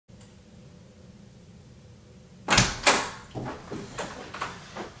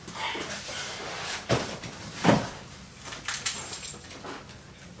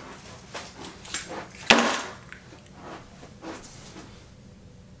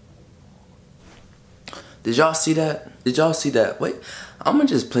Did y'all see that? Did y'all see that? Wait, I'm gonna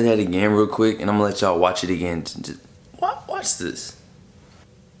just play that again real quick and I'm gonna let y'all watch it again. Just, watch this.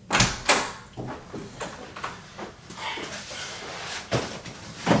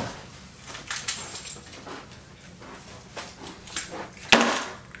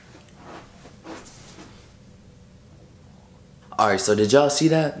 Alright, so did y'all see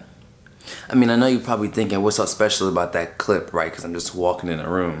that? I mean, I know you're probably thinking, what's so special about that clip, right? Because I'm just walking in a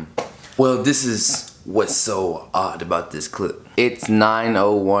room. Well, this is what's so odd about this clip. It's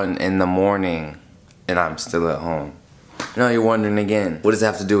 9:01 in the morning and I'm still at home. Now you're wondering again, what does it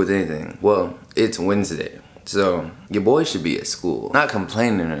have to do with anything? Well, it's Wednesday, so your boy should be at school. Not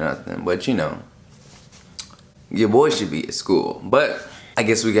complaining or nothing, but you know, your boy should be at school. But I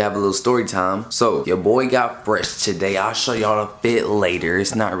guess we could have a little story time. So your boy got fresh today. I'll show y'all the fit later.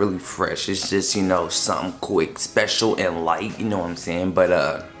 It's not really fresh. It's just, you know, something quick, special and light, you know what I'm saying? But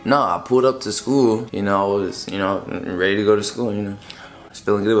no, I pulled up to school, you know, I was, you know, ready to go to school, you know. I was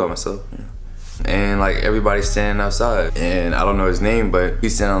feeling good about myself. You know? And like everybody's standing outside and I don't know his name, but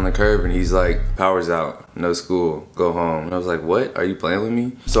he's standing on the curb and he's like, power's out, no school, go home. And I was like, what? Are you playing with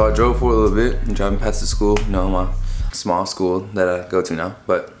me? So I drove for a little bit and driving past the school, you know, my small school that I go to now.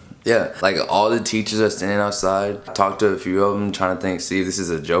 But yeah, like all the teachers are standing outside. I talked to a few of them trying to see if this is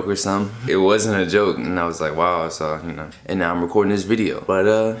a joke or something. It wasn't a joke and I was like, wow, so, you know. And now I'm recording this video.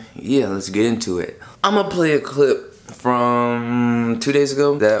 But yeah, let's get into it. I'm gonna play a clip from 2 days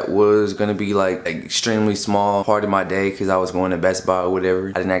ago that was gonna be like an extremely small part of my day because I was going to Best Buy or whatever.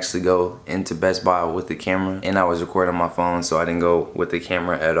 I didn't actually go into Best Buy with the camera and I was recording on my phone, so I didn't go with the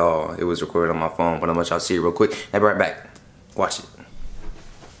camera at all. It was recorded on my phone, but I'm gonna let y'all see it real quick. I'll be right back. Watch it.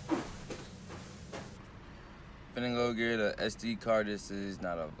 Finna go get a SD card. This is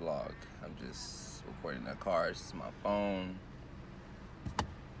not a vlog. I'm just recording the car. This is my phone.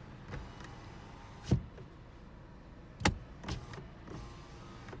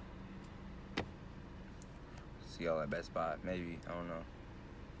 See y'all at Best Buy, maybe, I don't know.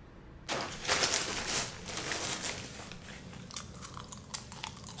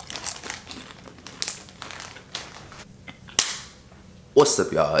 What's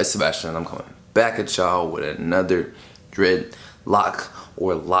up, y'all? It's Sebastian. I'm coming back at y'all with another dreadlock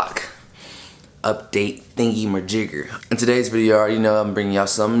or lock update thingy majigger. In today's video, you already know I'm bringing y'all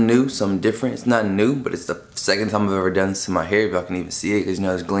something new, something different. It's not new, but it's the second time I've ever done this to my hair, if y'all can even see it, because you know,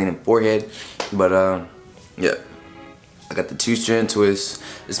 there's gleaming forehead. But yeah. I got the two-strand twist.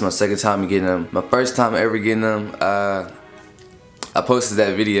 This is my second time getting them. My first time ever getting them, I posted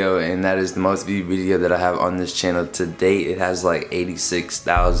that video and that is the most viewed video that I have on this channel to date. It has like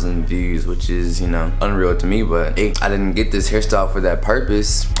 86,000 views, which is, you know, unreal to me, but hey, I didn't get this hairstyle for that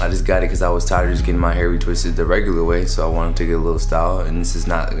purpose. I just got it because I was tired of just getting my hair retwisted the regular way, so I wanted to get a little style, and this is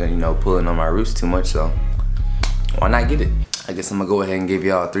not, you know, pulling on my roots too much, so why not get it? I guess I'm gonna go ahead and give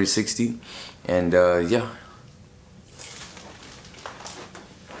y'all a 360, and yeah.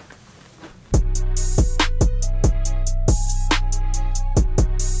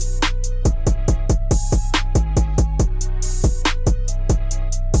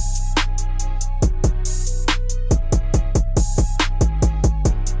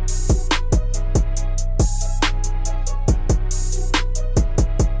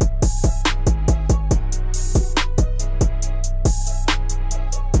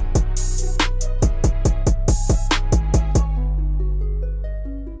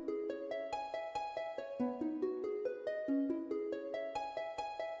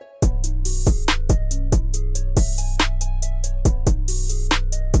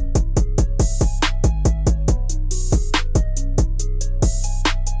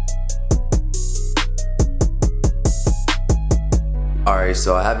 Alright,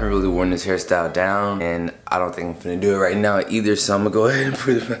 so I haven't really worn this hairstyle down, and I don't think I'm finna do it right now either, so I'm gonna go ahead and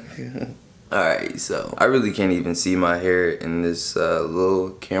put it back. Alright, so I really can't even see my hair in this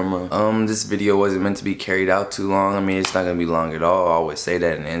little camera. This video wasn't meant to be carried out too long. I mean, it's not gonna be long at all. I always say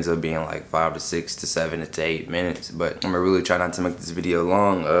that, and it ends up being like 5 to 6 to 7 to 8 minutes. But I'm gonna really try not to make this video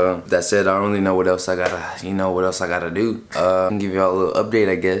long. That said, I don't really know what else I gotta, what else I gotta do. I can give y'all a little update,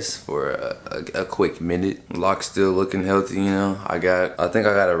 I guess, for a quick minute. Lock's still looking healthy, you know. I think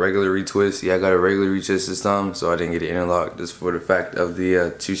I got a regular retwist. Yeah, I got a regular retwist this time, so I didn't get it interlocked just for the fact of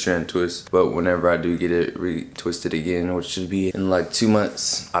the two-strand twist. But but whenever I do get it retwisted again, which should be in like 2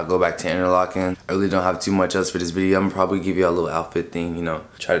 months, I'll go back to interlocking. I really don't have too much else for this video. I'm gonna probably give you a little outfit thing, you know,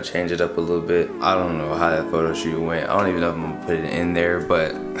 try to change it up a little bit. I don't know how that photo shoot went. I don't even know if I'm gonna put it in there,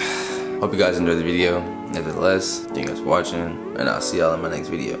 but hope you guys enjoyed the video. Nevertheless, thank you guys for watching, and I'll see y'all in my next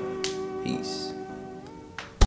video. Peace.